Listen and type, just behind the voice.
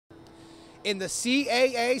In the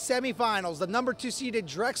CAA semifinals, the number 2 seeded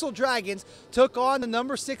Drexel Dragons took on the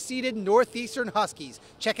number 6 seeded Northeastern Huskies.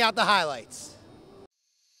 Check out the highlights.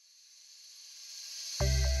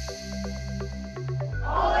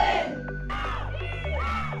 All in!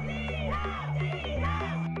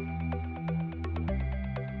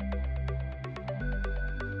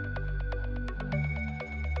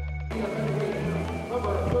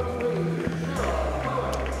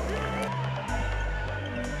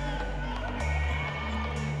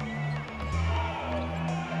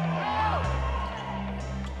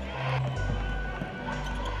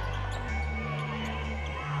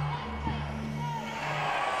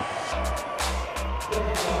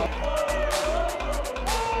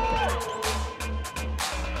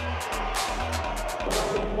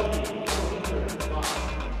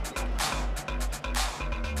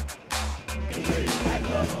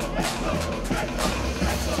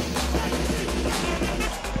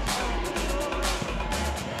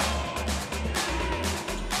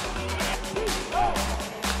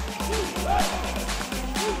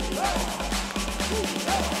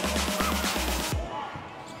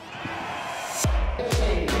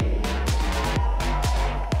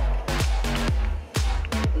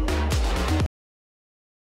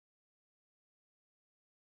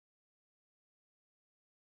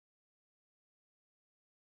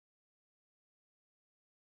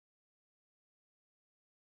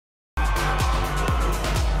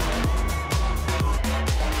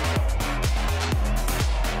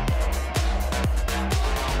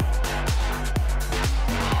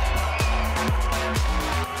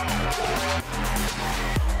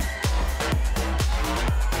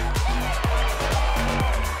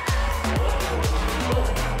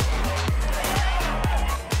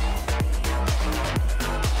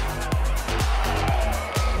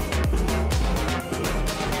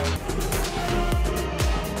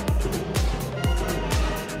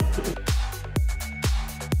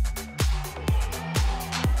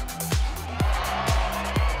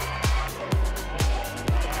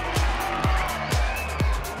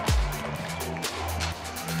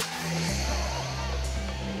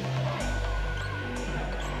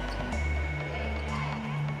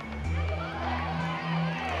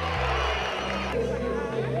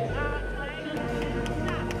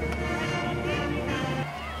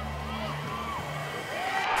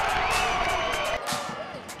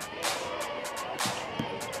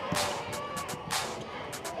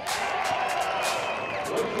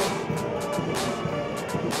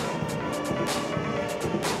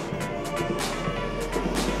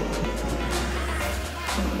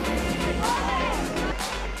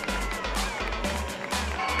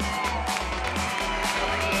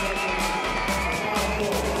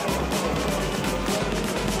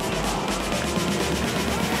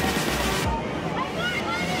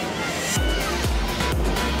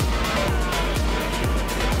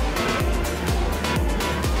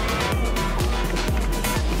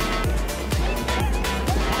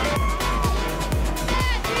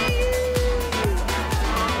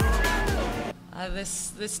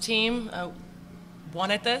 This team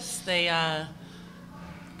wanted this. They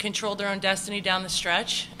controlled their own destiny down the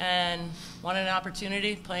stretch and wanted an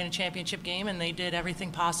opportunity to play in a championship game, and they did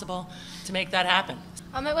everything possible to make that happen.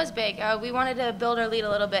 It was big. We wanted to build our lead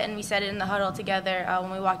a little bit, and we said it in the huddle together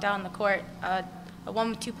when we walked out on the court. A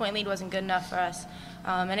 1-2-point lead wasn't good enough for us.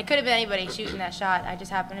 And it could have been anybody shooting that shot. I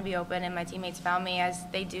just happened to be open, and my teammates found me, as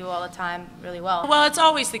they do all the time, really well. Well, it's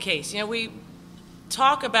always the case. You know, we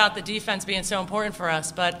talk about the defense being so important for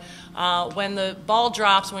us, but when the ball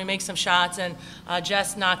drops, when we make some shots, and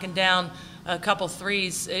Jess knocking down a couple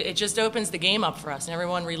threes, it just opens the game up for us, and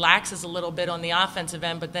everyone relaxes a little bit on the offensive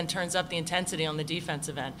end, but then turns up the intensity on the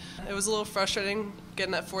defensive end. It was a little frustrating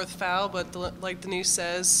getting that 4th foul, but like Denise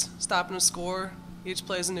says, stopping to score, each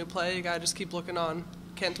play is a new play. You got to just keep looking on.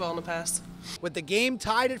 Can't dwell on the past. With the game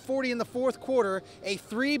tied at 40 in the 4th quarter, a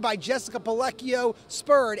 3 by Jessica Pellechio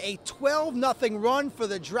spurred a 12-0 run for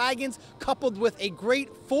the Dragons, coupled with a great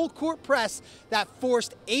full-court press that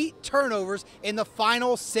forced 8 turnovers in the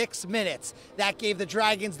final 6 minutes. That gave the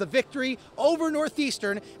Dragons the victory over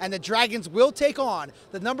Northeastern, and the Dragons will take on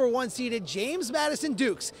the number 1 seeded James Madison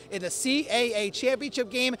Dukes in the CAA Championship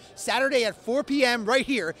game Saturday at 4 p.m. right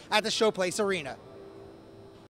here at the Showplace Arena.